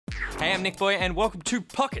am NichBoy and welcome to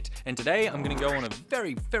Pocket. And today I'm going to go on a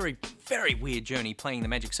very, very, very weird journey playing the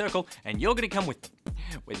Magic Circle, and you're going to come with me,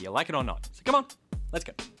 whether you like it or not. So come on, let's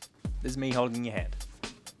go. This is me holding your hand.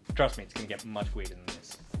 Trust me, it's going to get much weirder than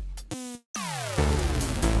this.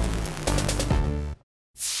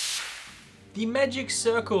 The Magic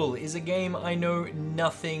Circle is a game I know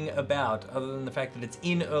nothing about, other than the fact that it's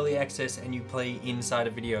in early access and you play inside a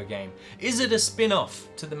video game. Is it a spin-off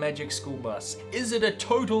to the Magic School Bus? Is it a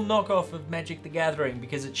total knockoff of Magic the Gathering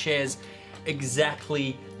because it shares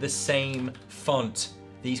exactly the same font?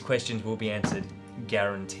 These questions will be answered,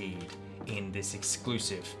 guaranteed, in this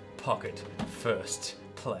exclusive Pocket First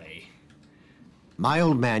Play. My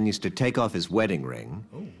old man used to take off his wedding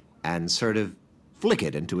ring and sort of flick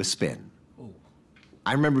it into a spin.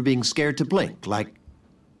 I remember being scared to blink, like,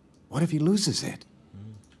 what if he loses it?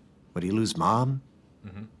 Would he lose Mom?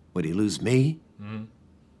 Would he lose me?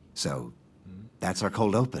 So, that's our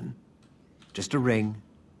cold open. Just a ring,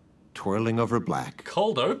 twirling over black.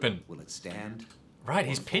 Cold open? Will it stand? Right,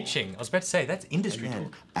 he's pitching. I was about to say, that's industry And then,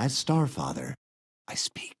 talk. as Starfather, I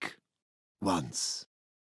speak. Once,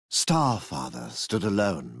 Starfather stood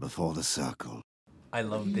alone before the circle. I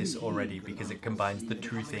love this already because it combines the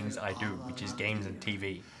two things I do, which is games and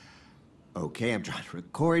TV. Okay, I'm trying to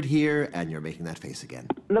record here, and you're making that face again.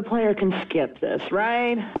 The player can skip this,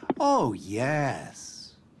 right? Oh,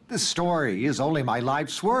 yes. This story is only my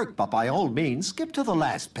life's work, but by all means, skip to the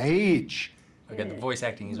last page. Okay, the voice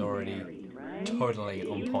acting is already totally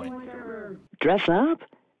on point. Dress up?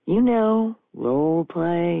 You know, role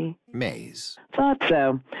play. Maze. Thought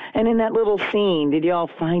so. And in that little scene, did y'all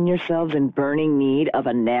find yourselves in burning need of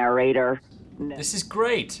a narrator? No. This is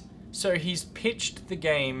great. So he's pitched the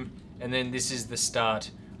game, and then this is the start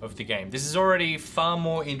of the game. This is already far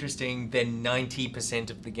more interesting than 90%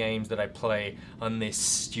 of the games that I play on this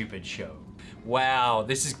stupid show. Wow,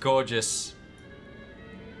 this is gorgeous.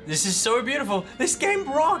 This is so beautiful. This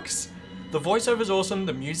game rocks. The voiceover's awesome,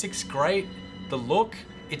 the music's great, the look,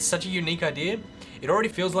 it's such a unique idea. It already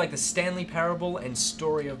feels like the Stanley Parable and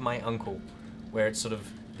Story of My Uncle, where it's sort of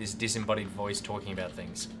this disembodied voice talking about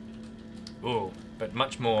things. Ooh, but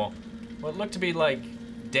much more, what look to be like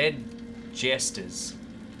dead jesters.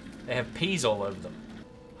 They have peas all over them.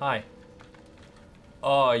 Hi.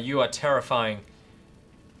 Oh, you are terrifying.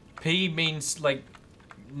 P means like,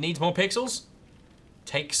 needs more pixels?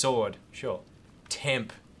 Take sword, sure.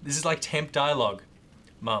 Temp, this is like temp dialogue.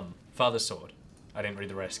 Mum, father sword. I didn't read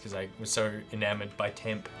the rest because I was so enamored by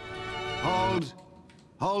temp. Hold.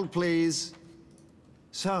 Hold, please.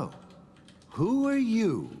 So, who are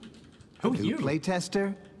you? Who are New you?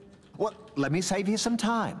 playtester? Well, let me save you some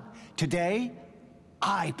time. Today,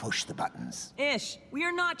 I push the buttons. Ish, we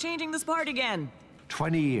are not changing this part again.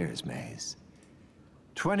 20 years, Maze.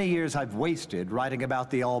 20 years I've wasted writing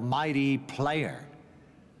about the almighty player.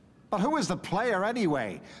 But who is the player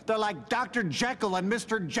anyway? They're like Dr. Jekyll and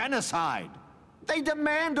Mr. Genocide. They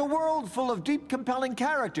demand a world full of deep, compelling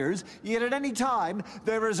characters, yet at any time,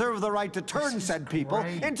 they reserve the right to turn said people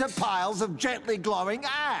into piles of gently glowing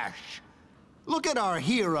ash. Look at our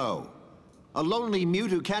hero. A lonely mute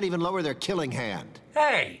who can't even lower their killing hand.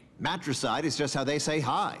 Hey! Matricide is just how they say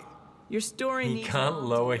hi. Your story He needs can't all to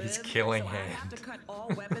lower his live, killing so I hand. have to cut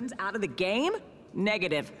all weapons out of the game?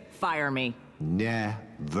 Negative. Fire me.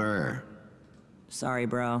 Never. Sorry,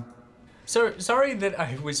 bro. So, sorry that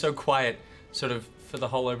I was so quiet, sort of, for the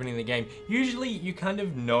whole opening of the game. Usually, you kind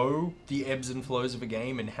of know the ebbs and flows of a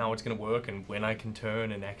game and how it's gonna work and when I can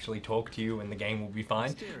turn and actually talk to you and the game will be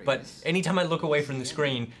fine. But anytime I look away from the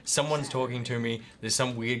screen, someone's talking to me, there's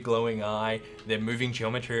some weird glowing eye, they're moving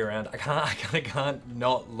geometry around. I can't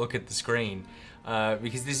not look at the screen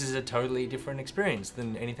because this is a totally different experience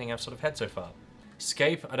than anything I've sort of had so far.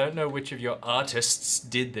 Scape, I don't know which of your artists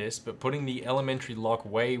did this, but putting the elementary lock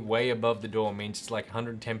way, way above the door means it's like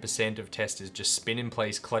 110% of testers just spin in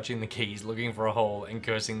place, clutching the keys, looking for a hole, and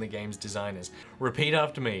cursing the game's designers. Repeat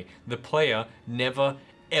after me. The player never,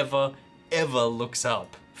 ever, ever looks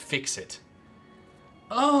up. Fix it.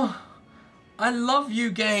 Oh, I love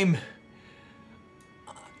you, game.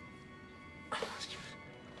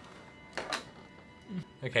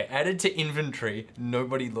 Okay, added to inventory,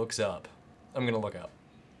 nobody looks up. I'm gonna look up.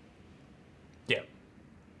 Yeah,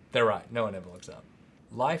 they're right, no one ever looks up.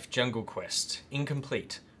 Life Jungle Quest,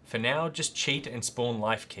 incomplete. For now, just cheat and spawn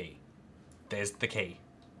life key. There's the key.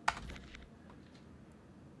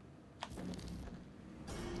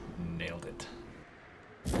 Nailed it.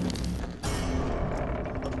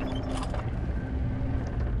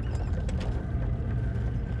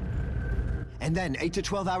 And then 8 to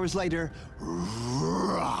 12 hours later,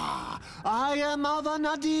 I am Mother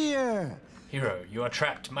Nadir. Hero, you are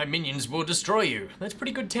trapped. My minions will destroy you. That's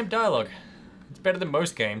pretty good temp dialogue. It's better than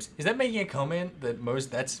most games. Is that making a comment that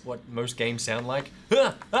that's what most games sound like?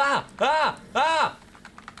 Ah, ah, ah, ah!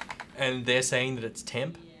 And they're saying that it's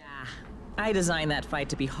temp? Yeah. I designed that fight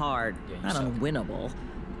to be hard, not suck. unwinnable.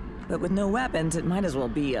 But with no weapons, it might as well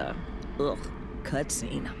be a,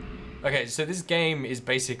 cutscene. Okay, so this game is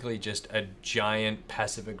basically just a giant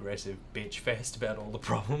passive-aggressive bitch fest about all the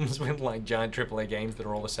problems with like giant AAA games that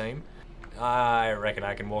are all the same. I reckon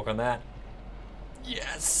I can walk on that.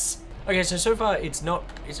 Yes! Okay, so far it's not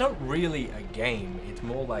really a game. It's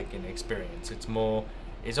more like an experience.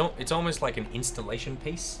 It's almost like an installation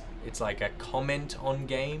piece. It's like a comment on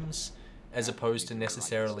games as opposed to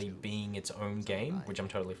necessarily being its own game, which I'm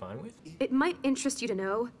totally fine with. It might interest you to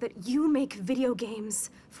know that you make video games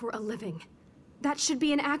for a living. That should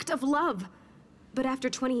be an act of love. But after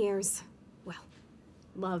 20 years, well,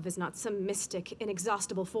 love is not some mystic,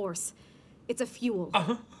 inexhaustible force. It's a fuel.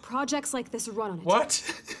 Projects like this run on it. What?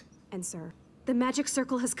 And sir, the magic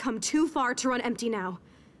circle has come too far to run empty now.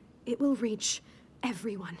 It will reach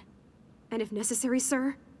everyone. And if necessary,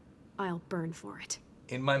 sir, I'll burn for it.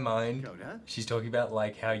 In my mind, she's talking about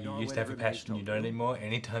like how you used to have a passion you don't anymore.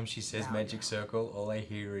 Anytime she says Magic Circle, all I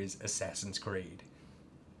hear is Assassin's Creed.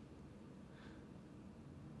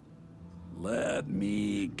 Let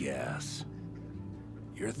me guess.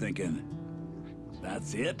 You're thinking,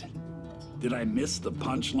 that's it? Did I miss the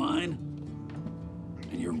punchline?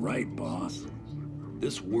 And you're right, boss.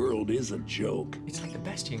 This world is a joke. It's like the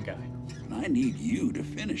Bastion guy. And I need you to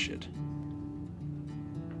finish it.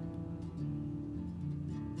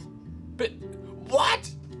 But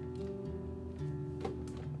what?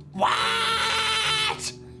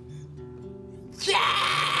 What?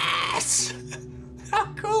 Yes! How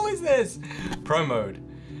cool is this? Pro mode.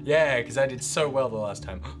 Yeah, because I did so well the last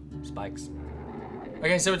time. Spikes.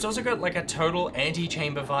 Okay, so it's also got like a total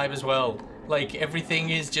anti-chamber vibe as well. Like everything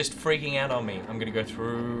is just freaking out on me. I'm gonna go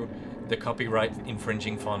through the copyright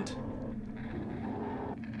infringing font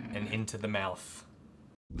and into the mouth.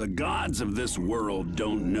 The gods of this world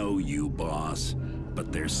don't know you, boss,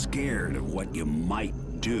 but they're scared of what you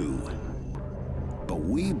might do. But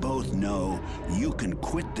we both know you can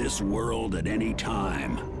quit this world at any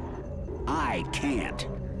time. I can't.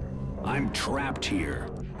 I'm trapped here,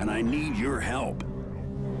 and I need your help.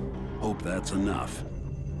 Hope that's enough.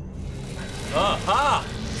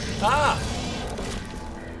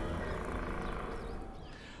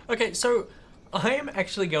 Okay, so I am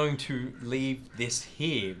actually going to leave this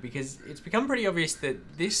here because it's become pretty obvious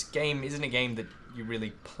that this game isn't a game that you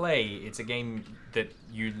really play, it's a game that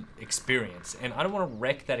you experience. And I don't want to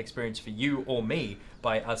wreck that experience for you or me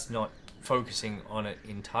by us not focusing on it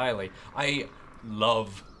entirely. I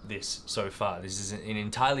love this so far. This is an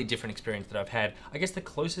entirely different experience that I've had. I guess the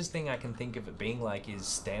closest thing I can think of it being like is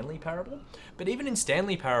Stanley Parable. But even in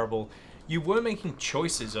Stanley Parable, you were making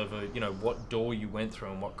choices over, you know, what door you went through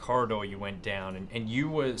and what corridor you went down, and you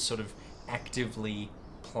were sort of actively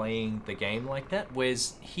playing the game like that.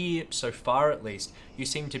 Whereas here, so far at least, you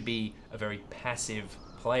seem to be a very passive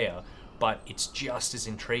player, but it's just as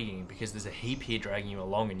intriguing because there's a heap here dragging you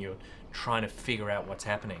along and you're trying to figure out what's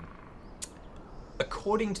happening.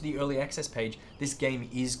 According to the early access page, this game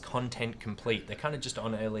is content complete. They're kind of just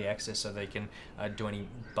on early access so they can do any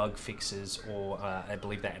bug fixes or I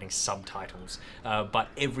believe they're adding subtitles. But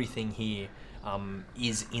everything here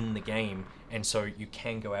is in the game, and so you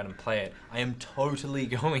can go out and play it. I am totally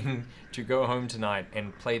going to go home tonight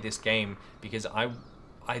and play this game because I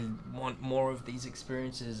want more of these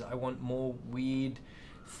experiences. I want more weird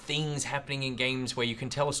things happening in games where you can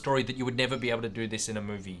tell a story that you would never be able to do this in a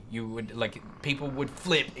movie. You would, like, people would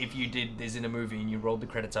flip if you did this in a movie and you rolled the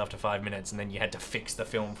credits after 5 minutes and then you had to fix the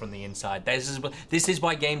film from the inside. This is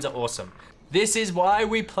why games are awesome. This is why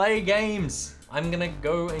we play games. I'm gonna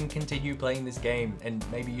go and continue playing this game, and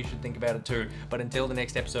maybe you should think about it too. But until the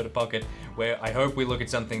next episode of Pocket, where I hope we look at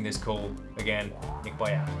something this cool, again,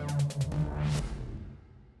 NichBoy out.